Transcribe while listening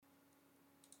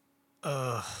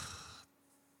Ugh,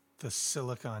 the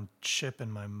silicon chip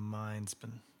in my mind's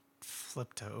been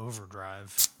flipped to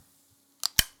overdrive.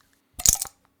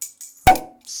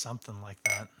 Something like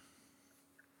that.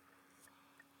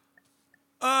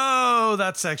 Oh,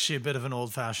 that's actually a bit of an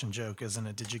old-fashioned joke, isn't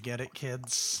it? Did you get it,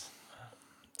 kids?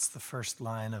 It's the first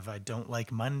line of I don't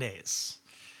like Mondays.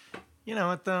 You know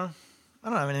what, though? I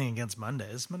don't have anything against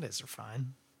Mondays. Mondays are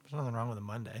fine. There's nothing wrong with a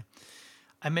Monday.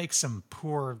 I make some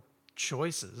poor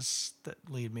choices that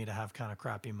lead me to have kind of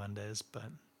crappy Mondays, but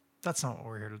that's not what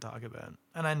we're here to talk about.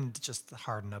 And I need to just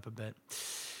harden up a bit.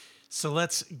 So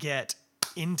let's get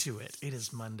into it. It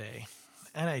is Monday.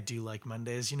 And I do like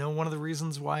Mondays. You know, one of the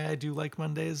reasons why I do like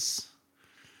Mondays?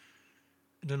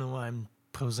 I don't know why I'm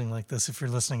posing like this. If you're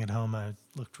listening at home, I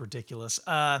looked ridiculous.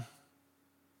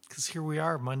 Because here we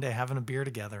are, Monday, having a beer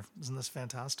together. Isn't this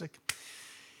fantastic?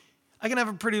 I can have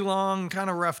a pretty long, kind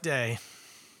of rough day.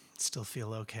 Still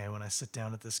feel okay when I sit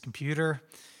down at this computer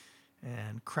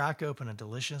and crack open a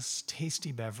delicious,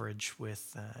 tasty beverage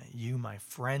with you, my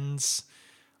friends,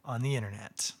 on the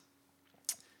internet.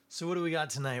 So what do we got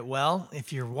tonight? Well,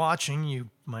 if you're watching, you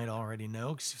might already know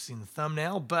because you've seen the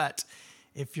thumbnail. But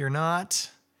if you're not,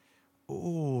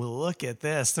 ooh, look at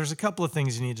this. There's a couple of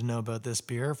things you need to know about this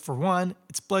beer. For one,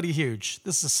 it's bloody huge.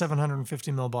 This is a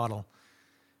 750 ml bottle.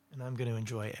 And I'm going to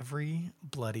enjoy every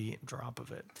bloody drop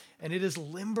of it. And it is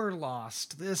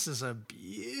Limberlost. This is a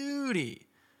beauty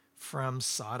from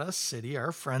Sawdust City,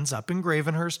 our friends up in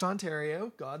Gravenhurst,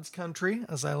 Ontario. God's country,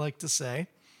 as I like to say.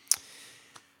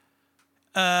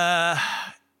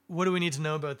 What do we need to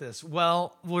know about this?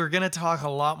 Well, we're going to talk a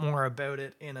lot more about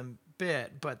it in a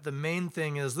bit, but the main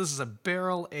thing is this is a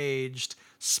barrel-aged,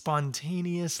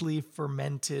 spontaneously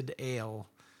fermented ale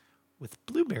with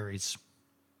blueberries.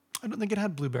 I don't think it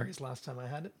had blueberries last time I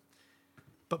had it,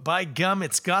 but by gum,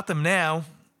 it's got them now,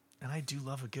 and I do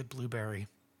love a good blueberry.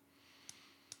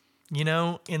 You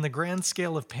know, in the grand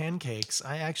scale of pancakes,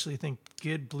 I actually think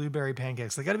good blueberry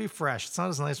pancakes, they got to be fresh. It's not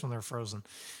as nice when they're frozen,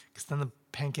 because then the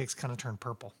pancakes kind of turn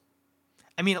purple.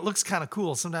 I mean, it looks kind of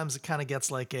cool. Sometimes it kind of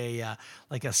gets like a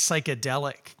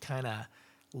psychedelic kind of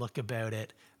look about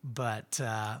it, but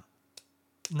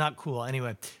not cool.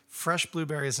 Anyway, fresh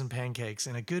blueberries and pancakes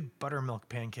and a good buttermilk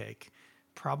pancake.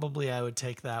 Probably I would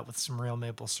take that with some real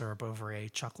maple syrup over a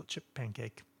chocolate chip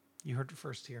pancake. You heard it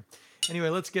first here. Anyway,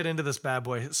 let's get into this bad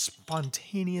boy. It's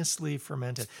spontaneously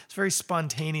fermented. It's very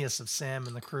spontaneous of Sam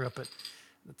and the crew up at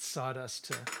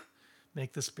Sawdust to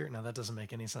make this beer. Now, that doesn't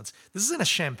make any sense. This is in a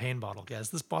champagne bottle, guys.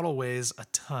 This bottle weighs a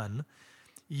ton.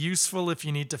 Useful if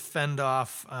you need to fend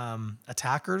off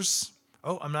attackers.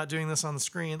 Oh, I'm not doing this on the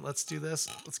screen. Let's do this.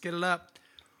 Let's get it up.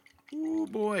 Oh,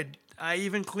 boy. I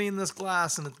even cleaned this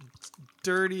glass, and it's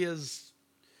dirty as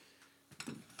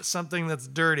something that's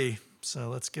dirty. So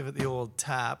let's give it the old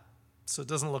tap so it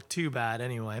doesn't look too bad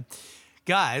anyway.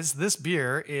 Guys, this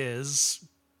beer is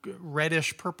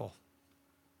reddish purple.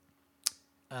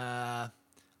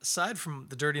 Aside from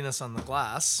the dirtiness on the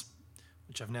glass,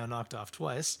 which I've now knocked off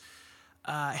twice,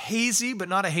 hazy, but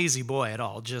not a hazy boy at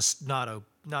all. Just not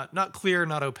clear,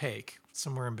 not opaque.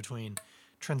 Somewhere in between.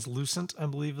 Translucent, I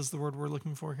believe, is the word we're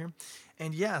looking for here.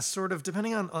 And yeah, sort of,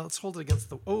 depending on, let's hold it against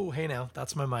the, oh, hey now,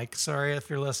 that's my mic. Sorry if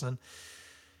you're listening.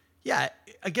 Yeah,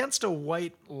 against a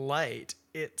white light,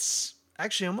 it's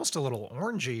actually almost a little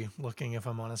orangey looking, if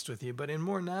I'm honest with you. But in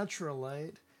more natural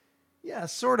light, yeah,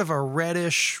 sort of a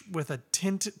reddish with a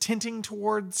tinting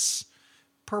towards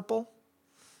purple.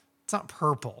 It's not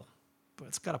purple, but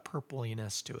it's got a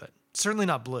purpliness to it. Certainly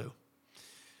not blue.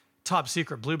 Top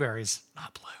secret blueberries,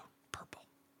 not blue, purple.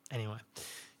 Anyway,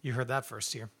 you heard that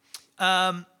first here.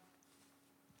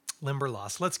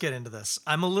 Limberlost. Let's get into this.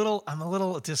 I'm a little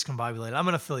discombobulated. I'm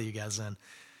going to fill you guys in.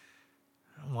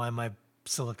 Why my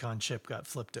silicon chip got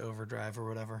flipped to overdrive or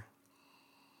whatever.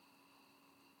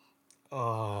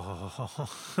 Oh.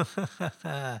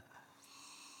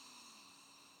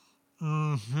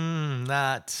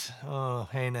 That. Oh,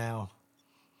 hey now.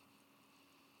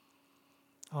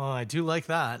 Oh, I do like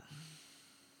that.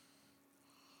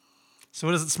 So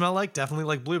what does it smell like? Definitely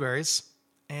like blueberries.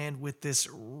 And with this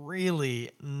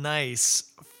really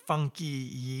nice, funky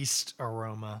yeast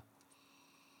aroma.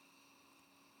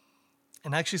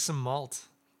 And actually some malt.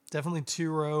 Definitely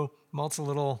 2-row. Malt's a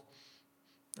little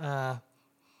bready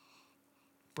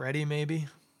maybe.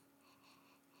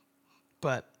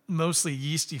 But mostly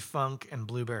yeasty funk and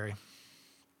blueberry.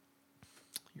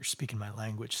 You're speaking my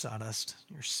language, Sawdust.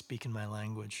 You're speaking my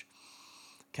language.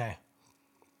 Okay.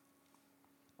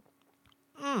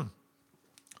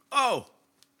 Oh!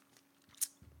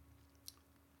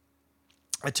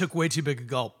 I took way too big a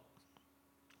gulp.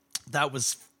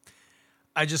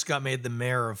 I just got made the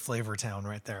mayor of Flavortown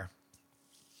right there.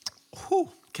 Whew.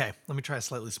 Okay, let me try a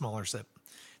slightly smaller sip.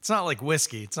 It's not like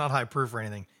whiskey. It's not high proof or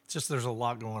anything. It's just there's a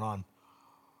lot going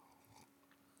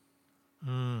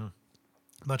on.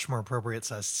 Much more appropriate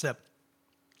sized sip.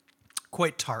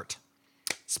 Quite tart.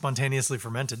 Spontaneously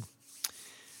fermented.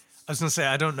 I was going to say,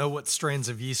 I don't know what strains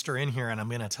of yeast are in here, and I'm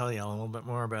going to tell you a little bit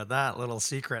more about that little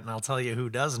secret, and I'll tell you who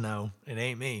does know. It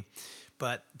ain't me.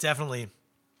 But definitely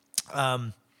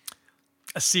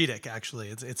acetic, actually.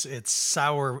 It's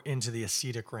sour into the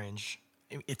acetic range.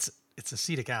 It's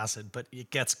acetic acid, but it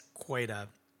gets quite a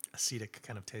acetic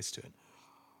kind of taste to it.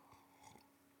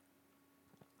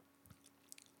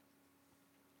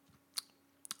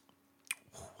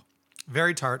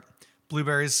 Very tart.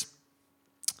 Blueberries.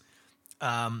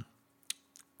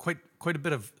 Quite a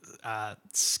bit of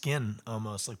skin,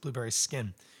 almost like blueberry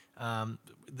skin.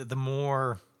 The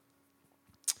more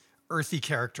earthy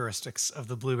characteristics of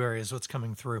the blueberry is what's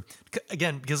coming through.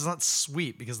 Again, because it's not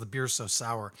sweet, because the beer's so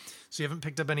sour. So you haven't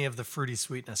picked up any of the fruity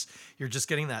sweetness. You're just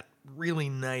getting that really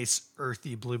nice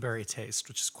earthy blueberry taste,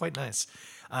 which is quite nice.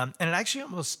 And it actually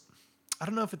almost, I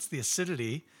don't know if it's the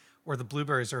acidity or the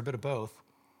blueberries or a bit of both.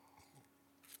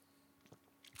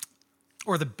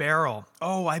 Or the barrel.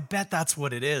 Oh, I bet that's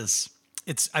what it is.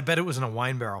 I bet it was in a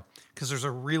wine barrel because there's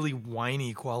a really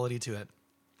winey quality to it.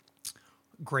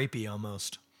 Grapey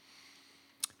almost.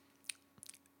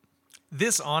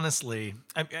 This honestly,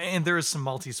 and there is some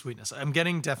malty sweetness. I'm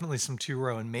getting definitely some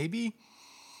two-row, and maybe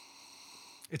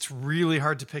it's really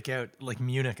hard to pick out, like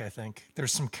Munich, I think.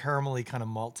 There's some caramelly kind of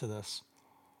malt to this.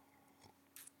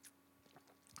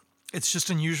 It's just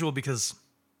unusual because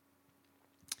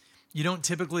you don't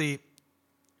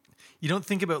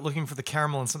think about looking for the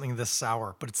caramel in something this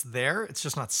sour, but it's there. It's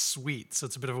just not sweet. So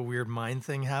it's a bit of a weird mind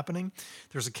thing happening.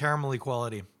 There's a caramelly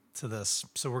quality to this.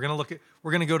 So we're going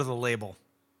to go to the label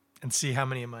and see how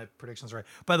many of my predictions are right.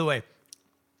 By the way,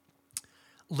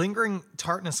 lingering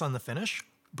tartness on the finish,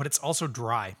 but it's also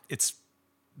dry. It's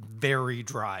very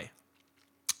dry.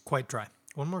 Quite dry.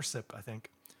 One more sip, I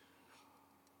think.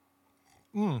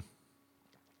 I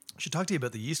should talk to you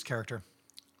about the yeast character.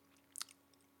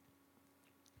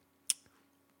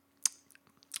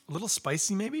 A little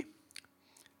spicy, maybe?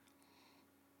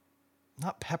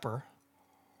 Not pepper.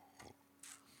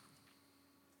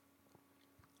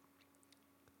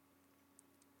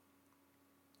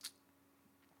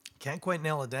 Can't quite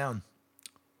nail it down.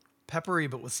 Peppery,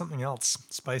 but with something else.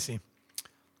 Spicy.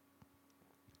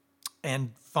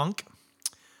 And funk.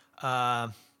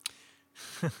 It's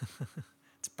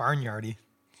barnyardy.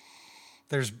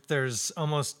 There's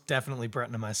almost definitely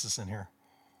Brettanomyces in here.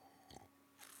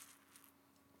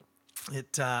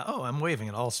 I'm waving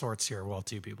at all sorts here. Well,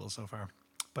 two people so far.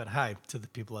 But hi to the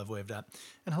people I've waved at.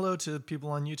 And hello to the people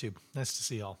on YouTube. Nice to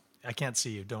see y'all. I can't see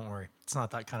you. Don't worry. It's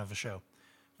not that kind of a show.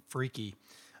 Freaky.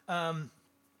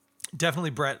 Definitely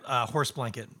Brett, horse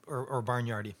blanket or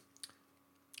barnyardy.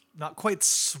 Not quite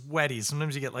sweaty.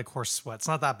 Sometimes you get like horse sweat. It's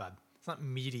not that bad. It's not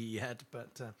meaty yet.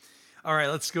 But all right,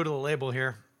 let's go to the label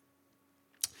here.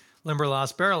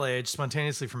 Limberlost barrel aged,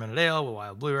 spontaneously fermented ale with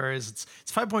wild blueberries. It's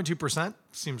 5.2%.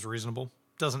 Seems reasonable.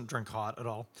 Doesn't drink hot at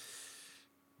all.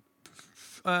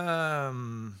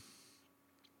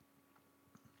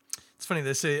 It's funny.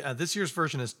 They say this year's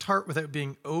version is tart without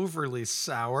being overly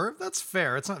sour. That's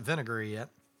fair. It's not vinegary yet.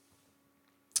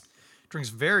 Drinks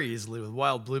very easily with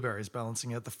wild blueberries,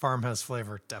 balancing out the farmhouse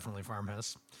flavor. Definitely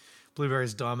farmhouse.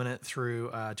 Blueberries dominant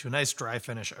through to a nice dry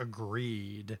finish.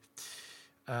 Agreed.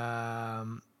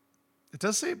 It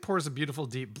does say it pours a beautiful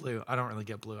deep blue. I don't really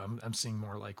get blue. I'm seeing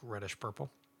more like reddish purple.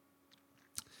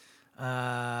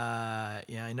 Yeah,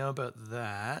 I know about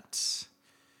that.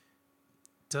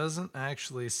 Doesn't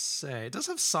actually say. It does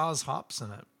have Saaz hops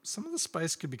in it. Some of the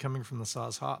spice could be coming from the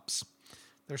Saaz hops.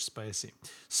 They're spicy.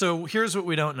 So here's what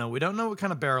we don't know. We don't know what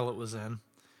kind of barrel it was in,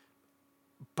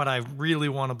 but I really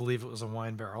want to believe it was a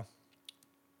wine barrel.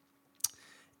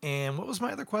 And what was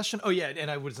my other question? Oh, yeah, and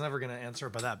I was never going to answer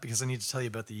about that because I need to tell you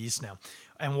about the yeast now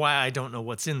and why I don't know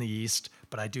what's in the yeast,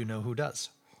 but I do know who does.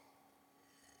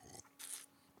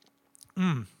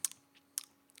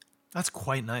 That's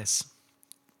quite nice.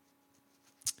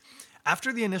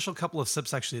 After the initial couple of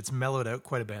sips, actually, it's mellowed out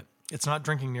quite a bit. It's not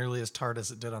drinking nearly as tart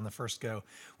as it did on the first go,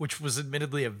 which was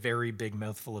admittedly a very big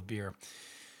mouthful of beer.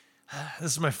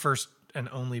 This is my first and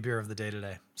only beer of the day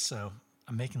today, so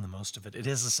I'm making the most of it. It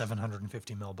is a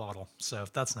 750 ml bottle, so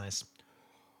that's nice.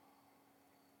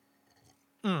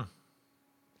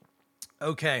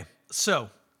 Okay, so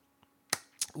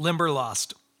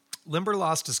Limberlost.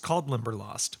 Limberlost is called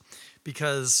Limberlost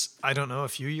because, I don't know, a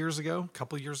few years ago, a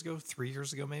couple years ago, 3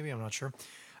 years ago maybe, I'm not sure,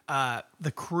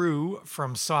 the crew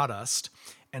from Sawdust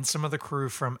and some of the crew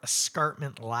from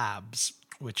Escarpment Labs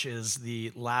which is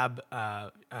the lab,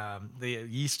 the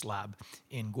yeast lab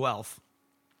in Guelph,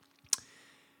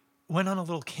 went on a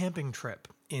little camping trip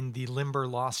in the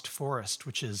Limberlost Forest,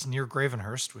 which is near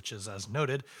Gravenhurst, which is, as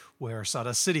noted, where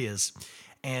Sawdust City is.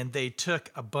 And they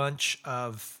took a bunch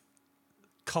of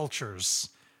cultures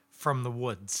from the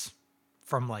woods,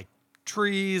 from like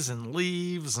trees and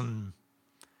leaves and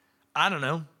I don't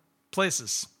know,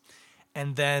 places.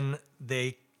 And then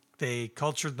they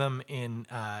cultured them in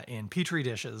petri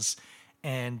dishes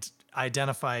and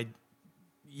identified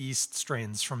yeast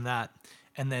strains from that,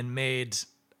 and then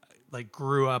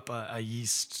grew up a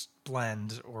yeast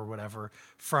blend or whatever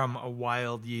from a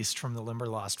wild yeast from the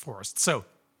Limberlost Forest. So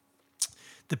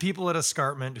the people at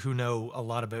Escarpment who know a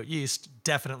lot about yeast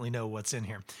definitely know what's in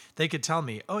here. They could tell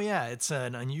me, oh yeah, it's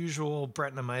an unusual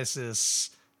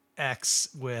Brettanomyces X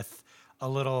with a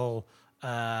little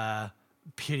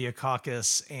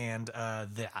Pediococcus and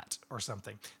that or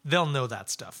something. They'll know that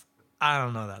stuff. I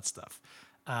don't know that stuff.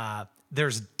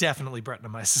 There's definitely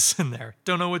Brettanomyces in there.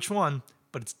 Don't know which one,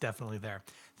 but it's definitely there.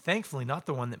 Thankfully, not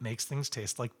the one that makes things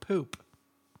taste like poop.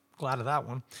 Glad of that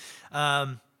one.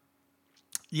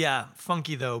 Yeah,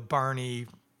 funky though. Barney,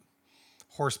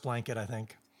 horse blanket, I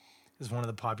think, is one of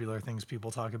the popular things people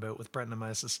talk about with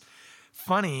Brettanomyces.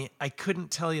 Funny, I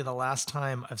couldn't tell you the last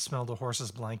time I've smelled a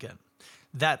horse's blanket.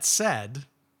 That said,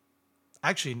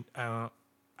 actually, I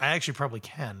actually probably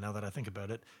can now that I think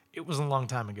about it. It was a long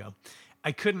time ago.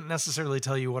 I couldn't necessarily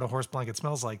tell you what a horse blanket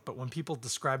smells like, but when people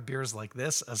describe beers like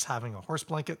this as having a horse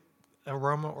blanket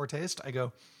aroma or taste, I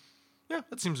go, yeah,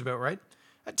 that seems about right.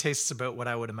 That tastes about what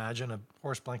I would imagine a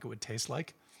horse blanket would taste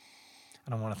like.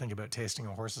 I don't want to think about tasting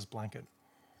a horse's blanket.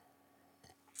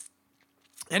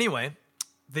 Anyway,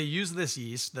 they use this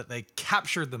yeast that they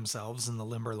captured themselves in the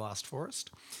Limberlost Forest,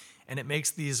 and it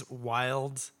makes these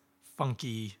wild,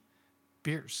 funky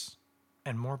beers,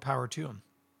 and more power to them.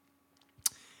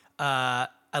 I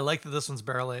like that this one's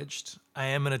barrel aged. I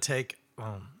am going to take,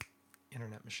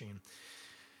 internet machine.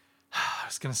 I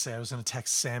was going to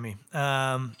text Sammy.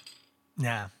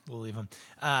 Nah, we'll leave him.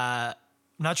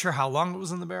 Not sure how long it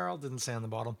was in the barrel. Didn't say on the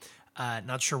bottle.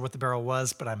 Not sure what the barrel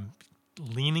was, but I'm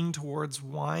leaning towards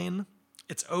wine.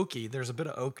 It's oaky. There's a bit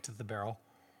of oak to the barrel.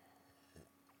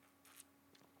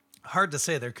 Hard to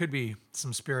say. There could be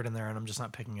some spirit in there, and I'm just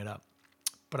not picking it up.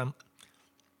 But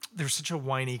there's such a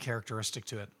winey characteristic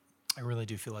to it. I really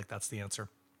do feel like that's the answer.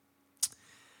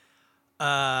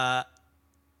 And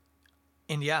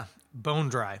yeah, bone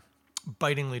dry.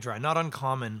 Bitingly dry, not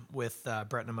uncommon with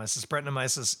Brettanomyces.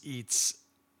 Brettanomyces eats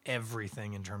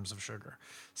everything in terms of sugar,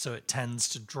 so it tends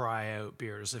to dry out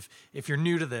beers. If you're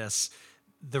new to this,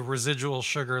 the residual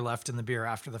sugar left in the beer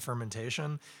after the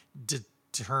fermentation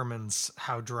determines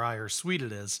how dry or sweet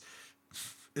it is.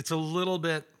 It's a little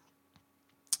bit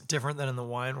different than in the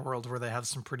wine world where they have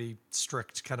some pretty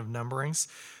strict kind of numberings,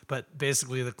 but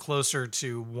basically the closer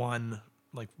to 1,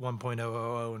 like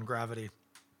 1.000 in gravity,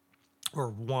 or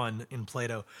 1 in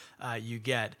Plato, you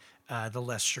get, the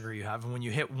less sugar you have. And when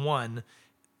you hit 1,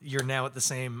 you're now at the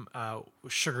same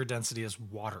sugar density as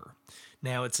water.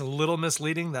 Now, it's a little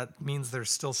misleading. That means there's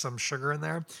still some sugar in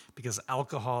there because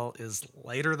alcohol is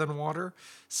lighter than water.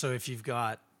 So if you've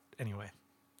got, anyway,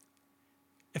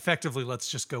 effectively, let's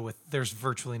just go with there's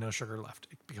virtually no sugar left.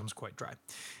 It becomes quite dry.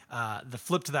 The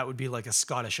flip to that would be like a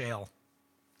Scottish ale,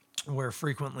 where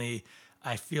frequently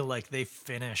I feel like they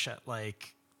finish at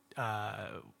like,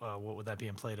 what would that be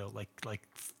in Plato? Like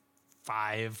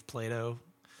 5 Plato.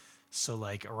 So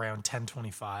like around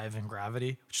 1025 in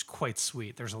gravity, which is quite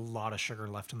sweet. There's a lot of sugar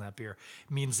left in that beer.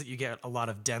 It means that you get a lot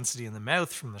of density in the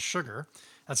mouth from the sugar.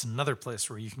 That's another place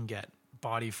where you can get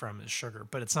body from is sugar,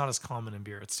 but it's not as common in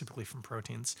beer. It's typically from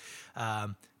proteins.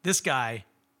 This guy,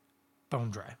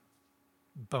 bone dry.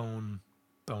 Bone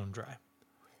dry.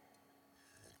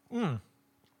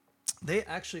 They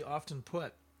actually often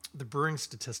put the brewing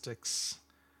statistics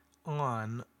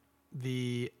on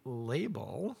the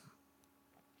label,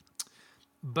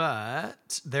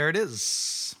 but there it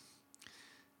is.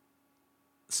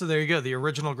 So there you go. The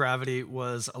original gravity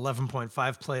was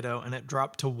 11.5 Plato, and it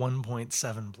dropped to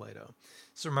 1.7 Plato.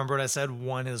 So remember what I said?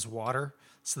 1 is water,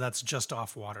 so that's just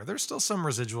off water. There's still some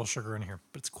residual sugar in here,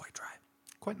 but it's quite dry.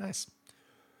 Quite nice.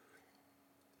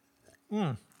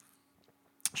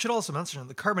 Should also mention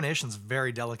the carbonation is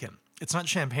very delicate. It's not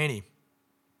champagne-y.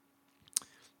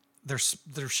 There's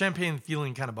champagne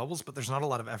feeling kind of bubbles, but there's not a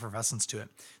lot of effervescence to it.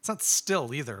 It's not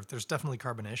still either. There's definitely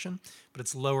carbonation, but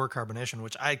it's lower carbonation,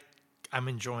 which I'm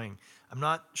enjoying. I'm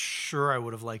not sure I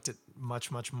would have liked it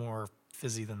much, much more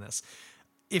fizzy than this.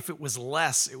 If it was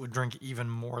less, it would drink even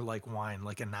more like wine,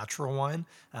 like a natural wine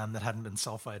that hadn't been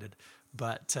sulfited.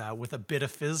 But with a bit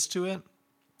of fizz to it,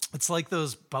 It's like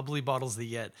those bubbly bottles that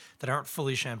you get that aren't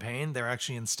fully champagne. They're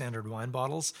actually in standard wine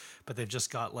bottles, but they've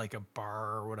just got like a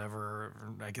bar or whatever.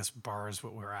 I guess bar is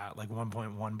what we're at, like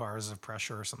 1.1 bars of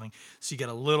pressure or something. So you get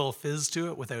a little fizz to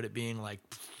it without it being like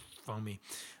foamy.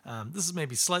 This is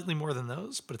maybe slightly more than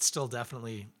those, but it's still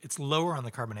definitely, it's lower on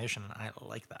the carbonation, and I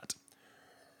like that.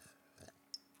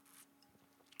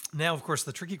 Now, of course,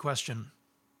 the tricky question,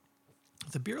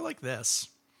 with a beer like this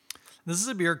is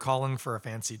a beer calling for a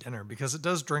fancy dinner because it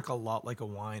does drink a lot like a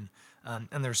wine,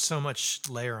 and there's so much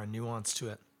layer and nuance to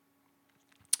it.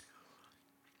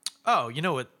 Oh, you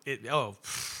know what?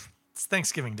 It's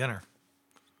Thanksgiving dinner,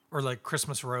 or like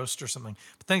Christmas roast or something.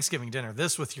 But Thanksgiving dinner,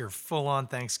 this with your full-on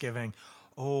Thanksgiving.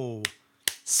 Oh,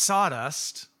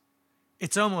 sawdust.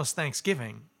 It's almost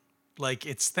Thanksgiving. Like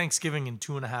it's Thanksgiving in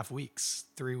 2.5 weeks,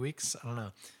 3 weeks. I don't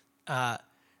know.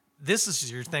 This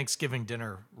is your Thanksgiving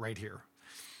dinner right here.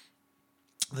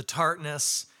 The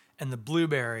tartness and the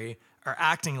blueberry are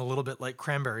acting a little bit like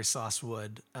cranberry sauce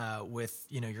would with,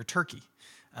 your turkey.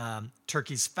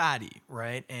 Turkey's fatty,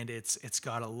 right? And it's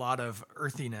got a lot of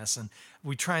earthiness. And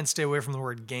we try and stay away from the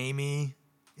word gamey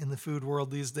in the food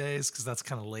world these days because that's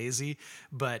kind of lazy.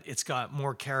 But it's got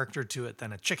more character to it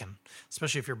than a chicken,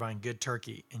 especially if you're buying good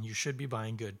turkey. And you should be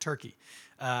buying good turkey.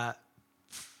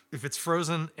 If it's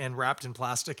frozen and wrapped in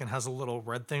plastic and has a little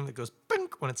red thing that goes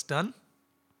pink when it's done,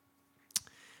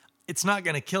 it's not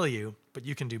going to kill you, but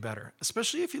you can do better,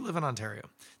 especially if you live in Ontario.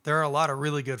 There are a lot of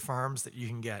really good farms that you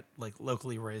can get like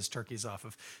locally raised turkeys off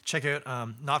of. Check out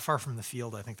Not Far From the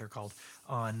Field, I think they're called,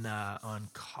 on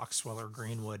Coxwell or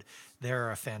Greenwood.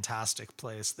 They're a fantastic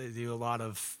place. They do a lot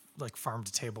of like farm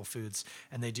to table foods,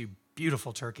 and they do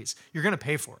beautiful turkeys. You're going to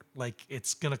pay for it. Like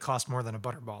it's going to cost more than a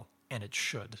Butterball, and it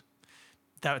should.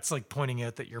 That's like pointing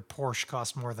out that your Porsche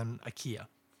costs more than a Kia.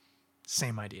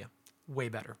 Same idea. Way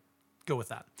better. Go with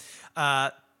that.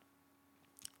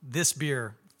 This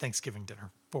beer, Thanksgiving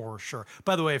dinner, for sure.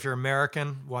 By the way, if you're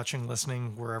American, watching,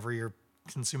 listening, wherever you're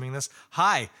consuming this,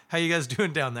 hi, how you guys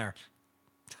doing down there?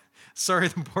 Sorry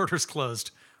the border's closed.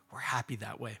 We're happy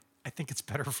that way. I think it's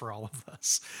better for all of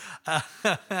us.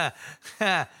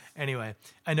 Anyway,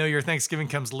 I know your Thanksgiving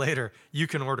comes later. You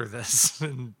can order this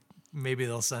and maybe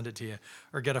they'll send it to you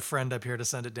or get a friend up here to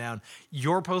send it down.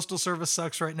 Your postal service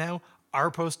sucks right now. Our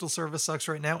postal service sucks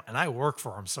right now, and I work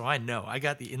for them, so I know. I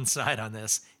got the inside on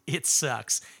this. It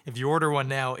sucks. If you order one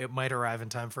now, it might arrive in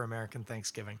time for American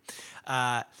Thanksgiving.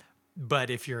 But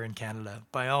if you're in Canada,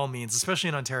 by all means, especially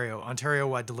in Ontario,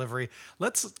 Ontario-wide delivery,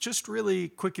 let's just really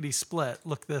quickety split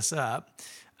look this up.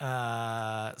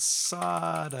 Sawdust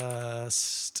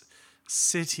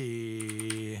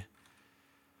City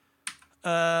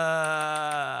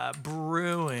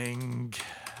Brewing.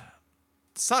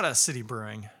 Sawdust City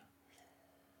Brewing.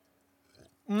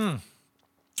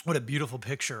 What a beautiful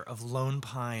picture of Lone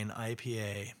Pine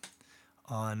IPA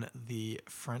on the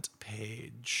front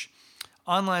page.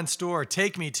 Online store,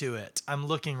 take me to it. I'm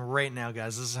looking right now,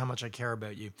 guys. This is how much I care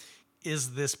about you.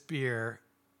 Is this beer?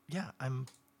 Yeah, I'm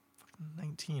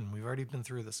 19. We've already been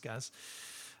through this, guys.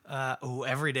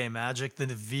 Everyday Magic. The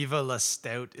Viva La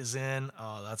Stout is in.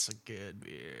 Oh, that's a good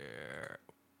beer.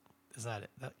 Is that it?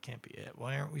 That can't be it.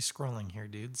 Why aren't we scrolling here,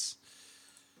 dudes?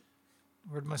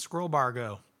 Where'd my scroll bar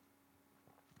go?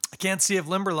 I can't see if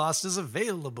Limberlost is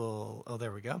available. Oh,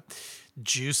 there we go.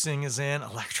 Juicing is in.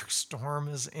 Electric Storm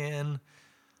is in.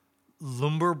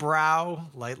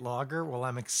 Lumberbrow Light Lager. Well,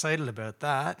 I'm excited about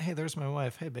that. Hey, there's my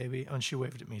wife. Hey, baby. Oh, and she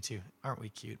waved at me too. Aren't we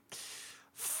cute?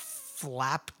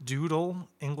 Flap Doodle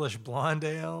English Blonde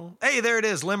Ale. Hey, there it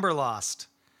is. Limberlost.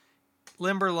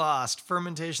 Limberlost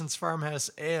Fermentations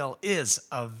Farmhouse Ale is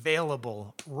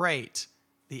available right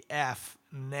the F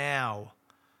now.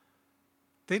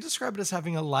 They describe it as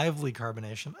having a lively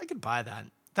carbonation. I could buy that.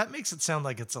 That makes it sound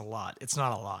like it's a lot. It's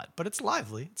not a lot, but it's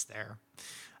lively. It's there.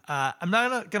 I'm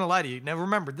not going to lie to you. Now,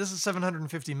 remember, this is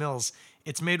 750 mils.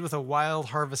 It's made with a wild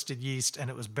harvested yeast, and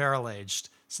it was barrel aged.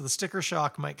 So the sticker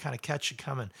shock might kind of catch you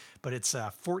coming, but it's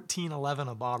 $14.11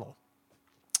 a bottle.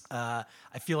 I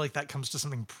feel like that comes to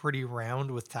something pretty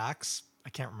round with tax. I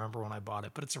can't remember when I bought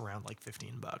it, but it's around like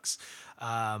 $15.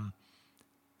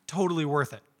 Totally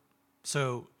worth it.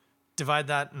 So divide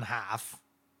that in half,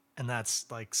 and that's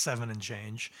like 7 and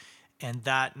change. And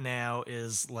that now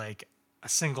is like a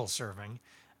single serving,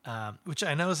 which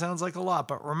I know sounds like a lot,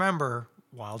 but remember,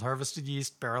 wild harvested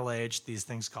yeast, barrel aged, these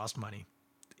things cost money.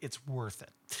 It's worth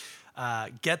it.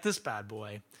 Get this bad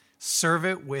boy. Serve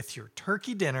it with your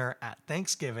turkey dinner at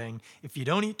Thanksgiving. If you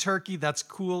don't eat turkey, that's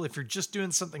cool. If you're just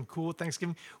doing something cool with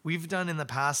Thanksgiving, we've done in the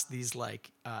past these like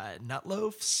nut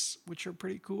loafs, which are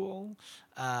pretty cool.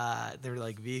 They're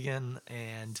like vegan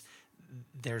and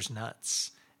there's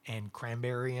nuts. and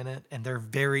cranberry in it, and they're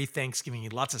very Thanksgiving.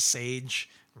 Lots of sage,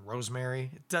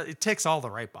 rosemary. It ticks all the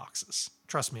right boxes.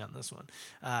 Trust me on this one.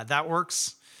 That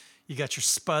works. You got your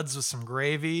spuds with some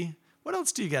gravy. What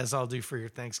else do you guys all do for your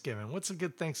Thanksgiving? What's a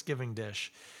good Thanksgiving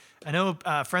dish? I know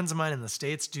friends of mine in the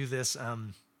States do this.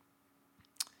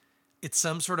 It's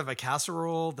some sort of a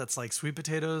casserole that's like sweet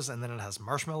potatoes, and then it has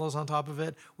marshmallows on top of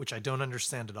it, which I don't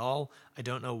understand at all. I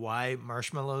don't know why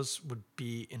marshmallows would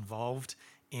be involved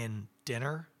in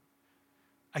dinner.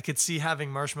 I could see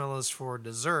having marshmallows for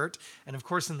dessert. And of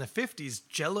course, in the 50s,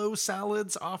 Jell-O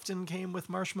salads often came with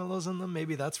marshmallows in them.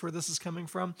 Maybe that's where this is coming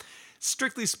from.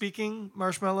 Strictly speaking,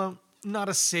 marshmallow, not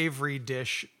a savory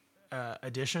dish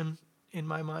addition in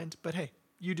my mind. But hey,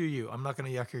 you do you. I'm not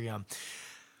going to yuck your yum.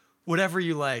 Whatever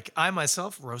you like. I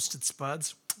myself, roasted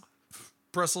spuds,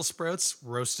 Brussels sprouts,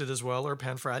 roasted as well, or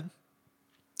pan-fried.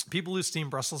 People who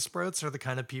steam Brussels sprouts are the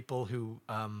kind of people who,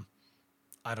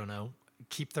 I don't know,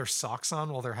 keep their socks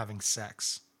on while they're having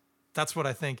sex. That's what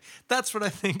I think. That's what I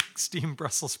think steamed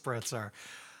Brussels sprouts are.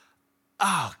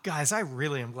 Oh, guys, I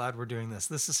really am glad we're doing this.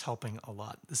 This is helping a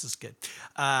lot. This is good.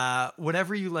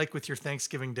 Whatever you like with your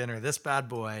Thanksgiving dinner, this bad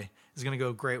boy is going to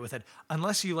go great with it.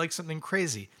 Unless you like something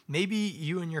crazy. Maybe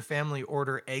you and your family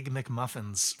order Egg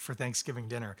McMuffins for Thanksgiving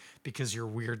dinner because you're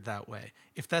weird that way.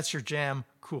 If that's your jam,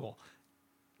 cool.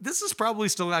 This is probably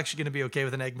still actually going to be okay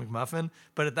with an Egg McMuffin,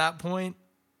 but at that point,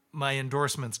 my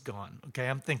endorsement's gone. Okay,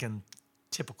 I'm thinking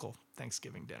typical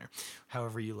Thanksgiving dinner.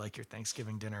 However you like your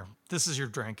Thanksgiving dinner. This is your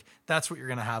drink. That's what you're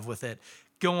going to have with it.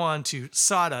 Go on to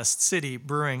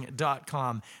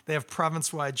sawdustcitybrewing.com. They have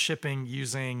province-wide shipping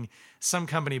using some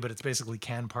company, but it's basically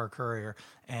Canpar Courier.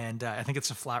 And I think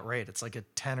it's a flat rate. It's like a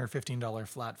 $10 or $15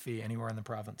 flat fee anywhere in the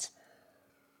province.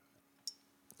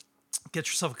 Get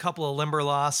yourself a couple of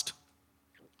Limberlost.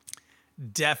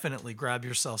 Definitely grab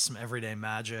yourself some Everyday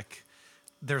Magic.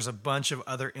 There's a bunch of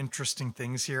other interesting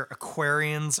things here.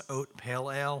 Aquarian's Oat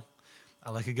Pale Ale. I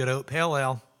like a good Oat Pale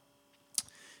Ale.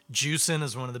 Juicin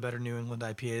is one of the better New England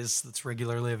IPAs that's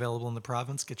regularly available in the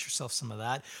province. Get yourself some of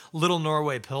that. Little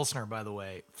Norway Pilsner, by the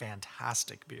way,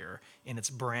 fantastic beer in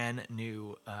its brand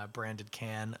new branded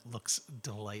can. Looks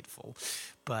delightful.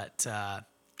 But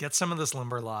get some of this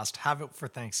Limberlost. Have it for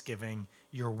Thanksgiving.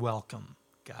 You're welcome,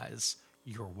 guys.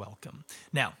 You're welcome.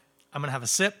 Now, I'm going to have a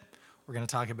sip. We're going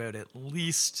to talk about at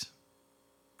least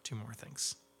 2 more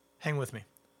things. Hang with me.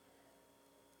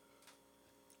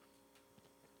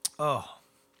 Oh,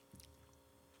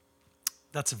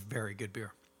 that's a very good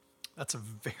beer. That's a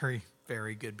very,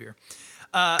 very good beer.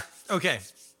 Okay.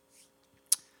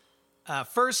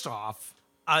 First off,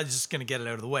 I'm just going to get it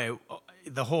out of the way.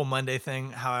 The whole Monday thing,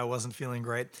 how I wasn't feeling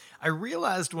great. I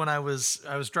realized when I was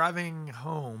driving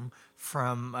home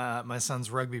from my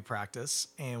son's rugby practice,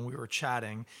 and we were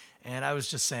chatting, and I was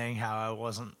just saying how I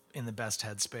wasn't in the best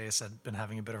headspace. I'd been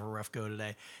having a bit of a rough go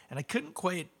today, and I couldn't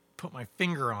quite put my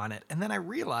finger on it. And then I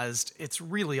realized it's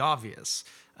really obvious.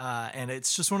 And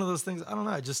it's just one of those things, I don't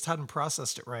know, I just hadn't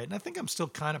processed it right. And I think I'm still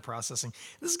kind of processing.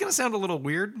 This is going to sound a little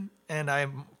weird, and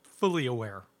I'm fully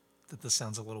aware that this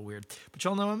sounds a little weird. But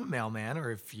y'all know I'm a mailman, or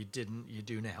if you didn't, you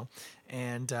do now.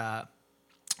 And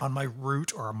on my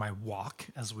route, or my walk,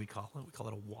 as we call it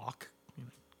a walk,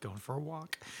 going for a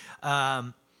walk.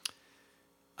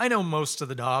 I know most of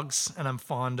the dogs, and I'm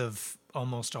fond of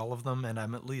almost all of them, and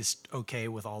I'm at least okay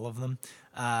with all of them.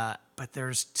 But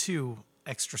there's 2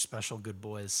 extra special good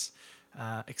boys,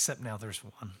 except now there's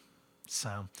 1.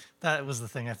 So that was the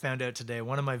thing I found out today.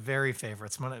 One of my very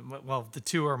favorites, the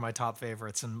 2 are my top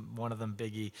favorites, and one of them,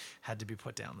 Biggie, had to be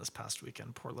put down this past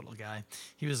weekend. Poor little guy.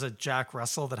 He was a Jack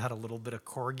Russell that had a little bit of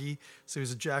corgi. So he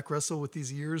was a Jack Russell with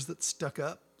these ears that stuck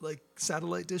up like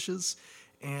satellite dishes.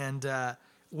 And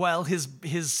while his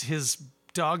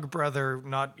dog brother,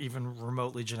 not even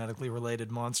remotely genetically related,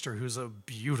 Monster, who's a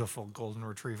beautiful golden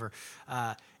retriever,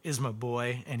 is my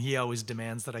boy, and he always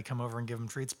demands that I come over and give him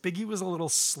treats. Biggie was a little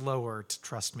slower to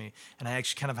trust me, and I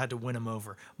actually kind of had to win him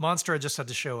over. Monster, I just had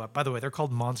to show up. By the way, they're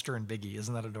called Monster and Biggie.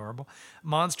 Isn't that adorable?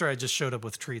 Monster, I just showed up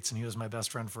with treats, and he was my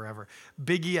best friend forever.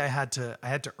 Biggie, I had to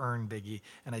earn Biggie,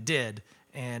 and I did.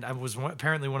 And I was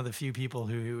apparently one of the few people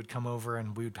who would come over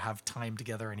and we would have time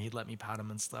together, and he'd let me pat him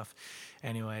and stuff.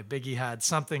 Anyway, Biggie had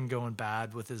something going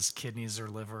bad with his kidneys or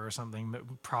liver or something,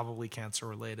 probably cancer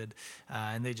related.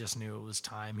 And they just knew it was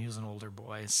time. He was an older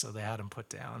boy, so they had him put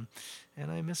down.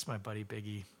 And I miss my buddy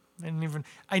Biggie.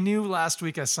 I knew last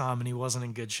week I saw him and he wasn't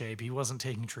in good shape. He wasn't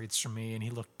taking treats from me, and he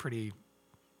looked pretty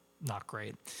not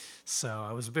great. So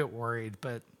I was a bit worried,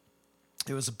 but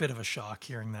it was a bit of a shock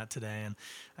hearing that today, and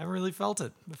I really felt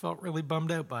it. I felt really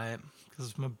bummed out by it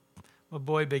because my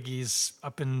boy Biggie's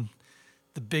up in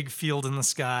the big field in the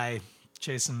sky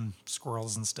chasing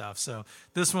squirrels and stuff. So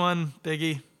this one,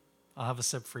 Biggie, I'll have a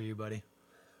sip for you, buddy.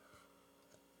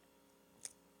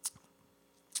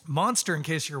 Monster, in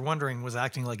case you're wondering, was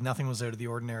acting like nothing was out of the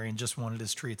ordinary and just wanted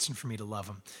his treats and for me to love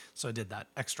him. So I did that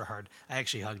extra hard. I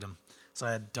actually hugged him. So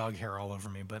I had dog hair all over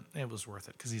me, but it was worth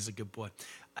it because he's a good boy.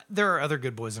 There are other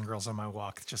good boys and girls on my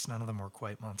walk, just none of them were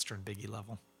quite Monster and Biggie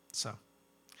level. So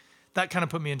that kind of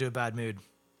put me into a bad mood.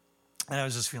 And I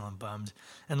was just feeling bummed.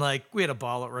 And like, we had a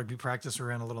ball at rugby practice. We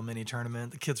ran a little mini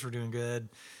tournament. The kids were doing good.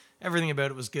 Everything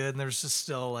about it was good. And there was just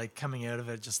still like coming out of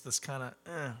it, just this kind of,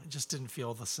 it just didn't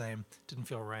feel the same. Didn't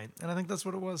feel right. And I think that's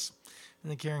what it was. And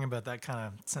then caring about that kind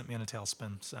of sent me on a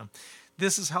tailspin. So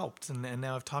this has helped. And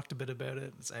now I've talked a bit about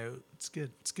it. It's out. It's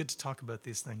good. It's good to talk about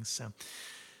these things.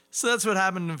 So that's what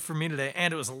happened for me today.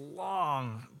 And it was a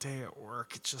long day at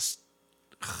work. It just,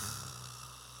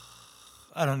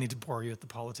 I don't need to bore you with the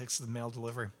politics of the mail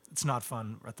delivery. It's not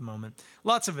fun at the moment.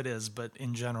 Lots of it is, but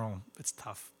in general, it's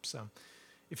tough. So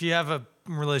if you have a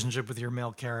relationship with your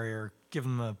mail carrier, give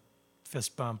them a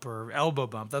fist bump or elbow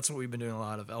bump. That's what we've been doing a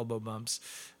lot of, elbow bumps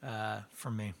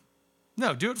from me.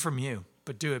 No, do it from you,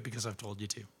 but do it because I've told you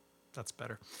to. That's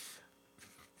better.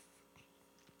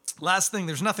 Last thing,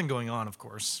 there's nothing going on, of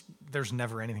course. There's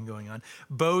never anything going on.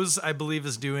 Bose, I believe,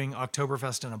 is doing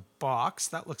Oktoberfest in a box.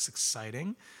 That looks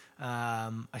exciting.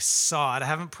 I saw it. I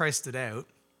haven't priced it out.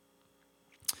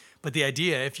 But the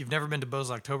idea, if you've never been to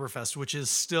Bose Oktoberfest, which is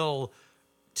still,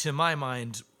 to my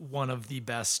mind, one of the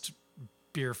best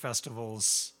beer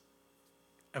festivals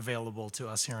available to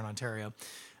us here in Ontario,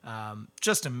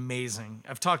 just amazing.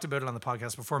 I've talked about it on the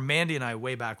podcast before. Mandy and I,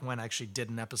 way back when, actually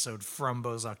did an episode from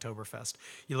Bose Oktoberfest.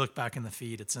 You look back in the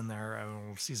feed, it's in there,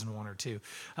 season 1 or 2.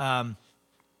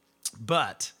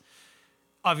 But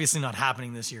obviously not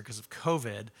happening this year because of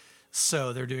COVID.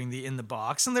 So they're doing the in the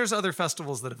box, and there's other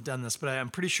festivals that have done this, but I'm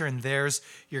pretty sure in theirs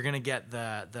you're going to get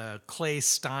the clay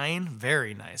stein.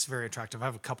 Very nice, very attractive. I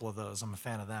have a couple of those. I'm a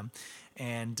fan of them,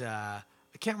 and I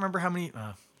can't remember how many.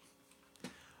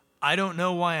 I don't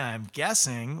know why I'm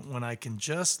guessing when I can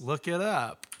just look it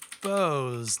up.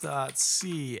 Bose.ca.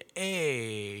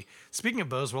 Speaking of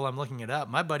Bose, while I'm looking it up,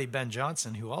 my buddy Ben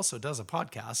Johnson, who also does a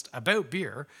podcast about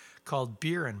beer called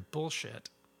Beer and Bullshit.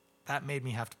 That made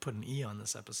me have to put an E on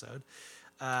this episode.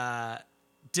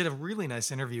 Did a really nice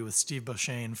interview with Steve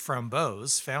Beauchesne from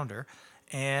Bose, founder,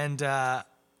 and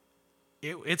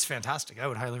it's fantastic. I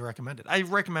would highly recommend it. I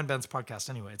recommend Ben's podcast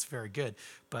anyway. It's very good.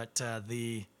 But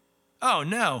oh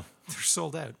no, they're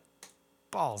sold out.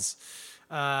 Balls.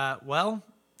 Well,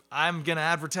 I'm going to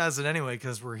advertise it anyway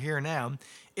because we're here now.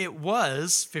 It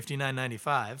was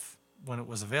 $59.95 when it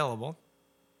was available.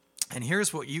 And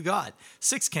here's what you got.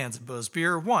 6 cans of Bose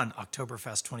beer, 1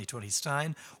 Oktoberfest 2020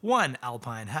 Stein, 1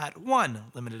 Alpine hat,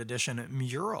 1 limited edition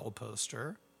mural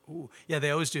poster. Ooh, yeah,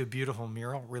 they always do a beautiful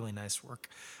mural, really nice work.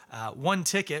 1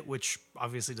 ticket, which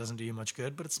obviously doesn't do you much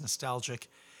good, but it's nostalgic,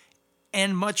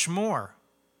 and much more.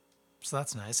 So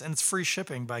that's nice. And it's free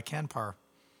shipping by Canpar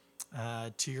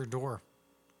to your door,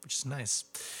 which is nice.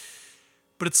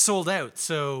 But it's sold out,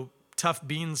 so tough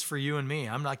beans for you and me.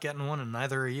 I'm not getting one, and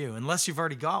neither are you, unless you've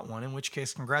already got one, in which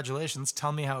case, congratulations.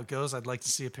 Tell me how it goes. I'd like to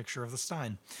see a picture of the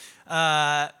stein.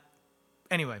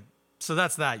 Anyway, so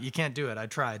that's that. You can't do it. I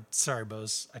tried. Sorry,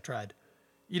 Bose. I tried.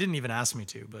 You didn't even ask me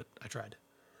to, but I tried.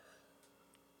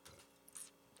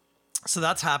 So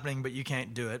that's happening, but you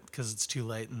can't do it because it's too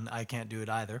late, and I can't do it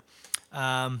either.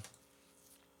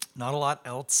 Not a lot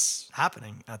else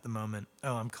happening at the moment.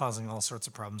 Oh, I'm causing all sorts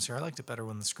of problems here. I liked it better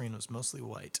when the screen was mostly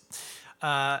white.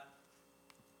 I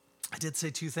did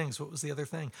say 2 things. What was the other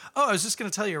thing? Oh, I was just going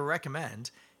to tell you a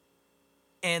recommend.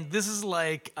 And this is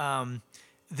like,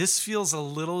 this feels a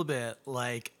little bit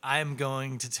like I'm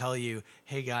going to tell you,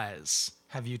 hey guys,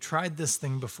 have you tried this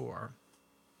thing before?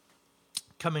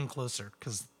 Come in closer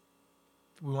because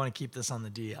we want to keep this on the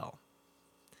DL.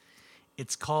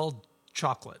 It's called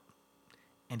chocolate.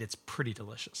 And it's pretty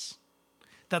delicious.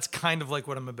 That's kind of like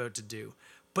what I'm about to do.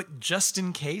 But just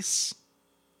in case,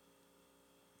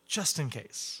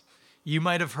 you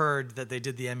might have heard that they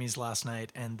did the Emmys last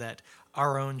night and that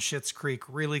our own Schitt's Creek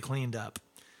really cleaned up.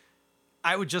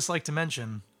 I would just like to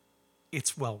mention,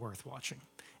 it's well worth watching.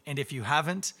 And if you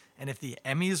haven't, and if the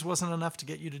Emmys wasn't enough to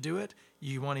get you to do it,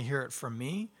 you want to hear it from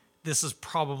me, this is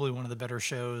probably one of the better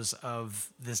shows of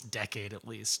this decade at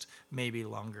least, maybe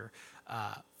longer.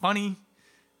 Funny,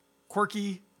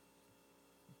 quirky,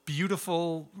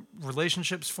 beautiful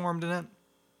relationships formed in it.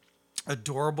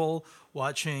 Adorable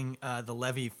watching the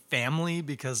Levy family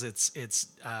because it's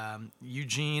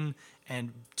Eugene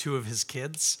and 2 of his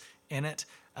kids in it.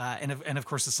 And of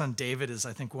course, the son David is,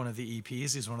 I think, one of the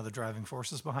EPs. He's one of the driving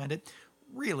forces behind it.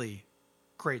 Really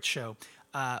great show.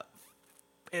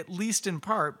 At least in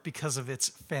part because of its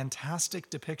fantastic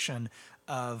depiction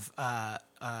of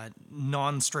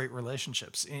non-straight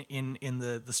relationships. In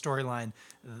the storyline,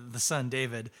 the son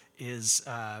David is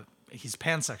he's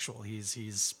pansexual.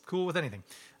 He's cool with anything.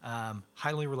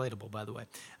 Highly relatable, by the way.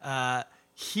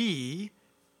 He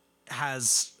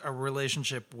has a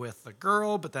relationship with a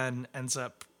girl, but then ends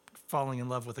up falling in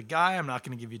love with a guy. I'm not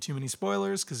going to give you too many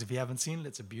spoilers because if you haven't seen it,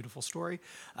 it's a beautiful story.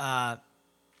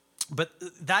 But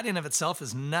that in of itself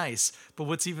is nice. But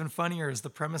what's even funnier is the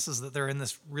premise is that they're in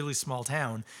this really small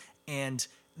town and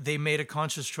they made a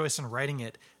conscious choice in writing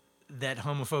it that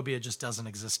homophobia just doesn't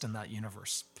exist in that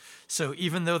universe. So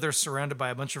even though they're surrounded by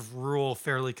a bunch of rural,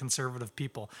 fairly conservative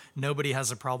people, nobody has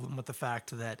a problem with the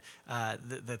fact that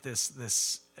that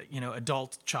this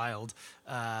adult child,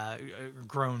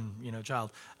 grown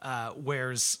child,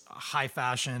 wears high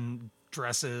fashion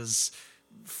dresses,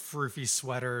 froofy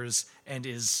sweaters, and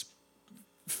is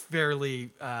fairly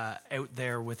out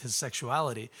there with his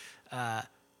sexuality.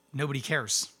 Nobody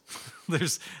cares.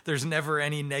 There's never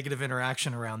any negative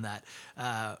interaction around that.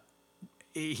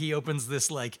 He opens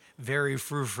this like very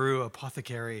frou-frou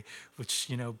apothecary, which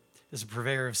is a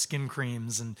purveyor of skin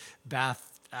creams and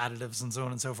bath additives and so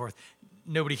on and so forth.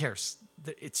 Nobody cares.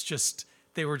 It's just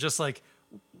they were just like,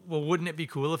 well, wouldn't it be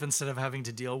cool if instead of having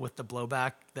to deal with the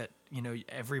blowback that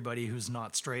everybody who's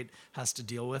not straight has to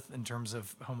deal with in terms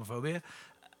of homophobia,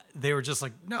 they were just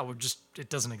like, no, it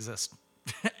doesn't exist.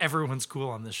 Everyone's cool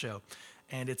on this show.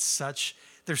 And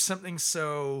there's something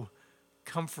so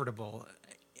comfortable,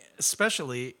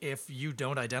 especially if you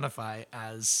don't identify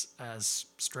as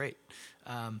straight.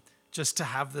 Just to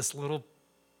have this little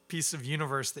piece of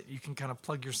universe that you can kind of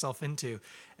plug yourself into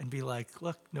and be like,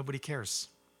 look, nobody cares.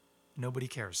 Nobody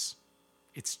cares.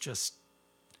 It's just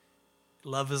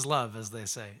love is love, as they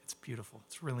say. It's beautiful.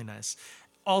 It's really nice.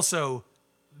 Also,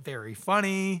 very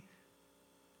funny,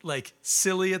 like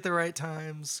silly at the right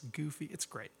times, goofy. It's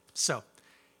great. So,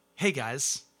 hey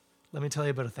guys, let me tell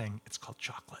you about a thing. It's called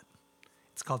chocolate.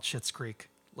 It's called Schitt's Creek.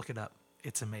 Look it up.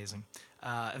 It's amazing.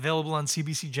 Available on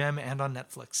CBC Gem and on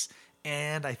Netflix.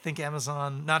 And I think Apple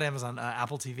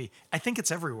TV. I think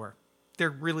it's everywhere. They're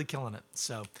really killing it.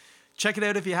 So check it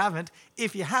out if you haven't.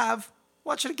 If you have,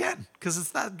 watch it again because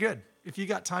it's that good. If you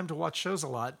got time to watch shows a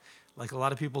lot, like a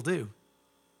lot of people do,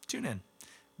 tune in.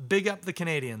 Big up the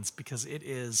Canadians because it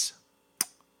is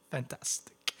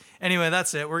fantastic. Anyway,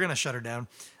 that's it. We're going to shut her down.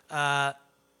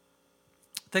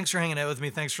 Thanks for hanging out with me.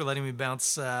 Thanks for letting me bounce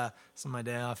some of my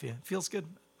day off you. Feels good.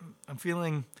 I'm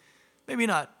feeling maybe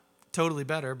not totally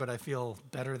better, but I feel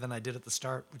better than I did at the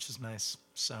start, which is nice.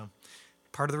 So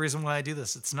part of the reason why I do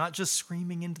this, it's not just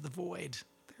screaming into the void.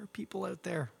 There are people out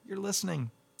there. You're listening,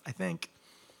 I think.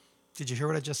 Did you hear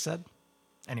what I just said?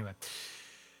 Anyway,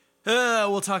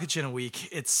 we'll talk at you in a week.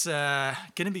 It's going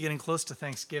to be getting close to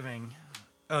Thanksgiving.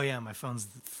 Oh, yeah, my phone's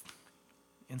the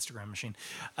Instagram machine.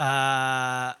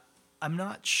 I'm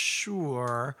not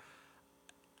sure.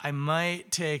 I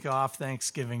might take off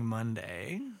Thanksgiving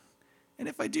Monday. And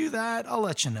if I do that, I'll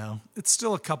let you know. It's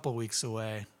still a couple weeks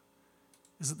away.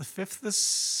 Is it the 5th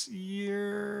this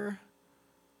year?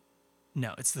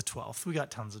 No, it's the 12th. We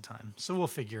got tons of time, so we'll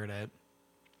figure it out.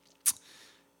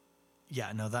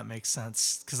 Yeah, no, that makes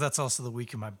sense, because that's also the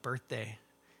week of my birthday.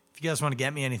 If you guys want to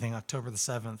get me anything, October the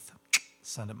 7th,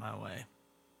 send it my way.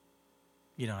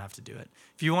 You don't have to do it.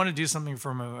 If you want to do something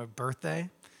for my birthday,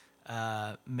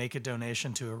 make a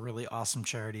donation to a really awesome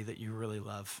charity that you really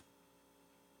love.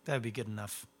 That would be good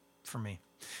enough for me.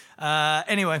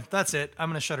 Anyway, that's it. I'm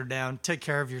going to shut her down. Take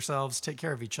care of yourselves. Take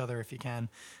care of each other if you can.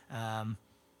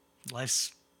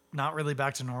 Life's not really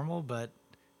back to normal, but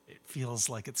it feels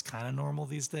like it's kind of normal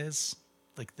these days.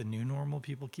 Like the new normal,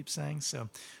 people keep saying. So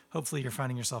hopefully you're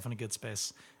finding yourself in a good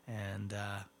space. And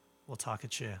we'll talk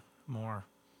at you more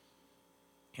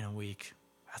in a week.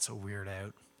 That's a weird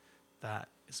out. That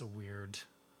is a weird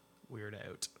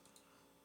out.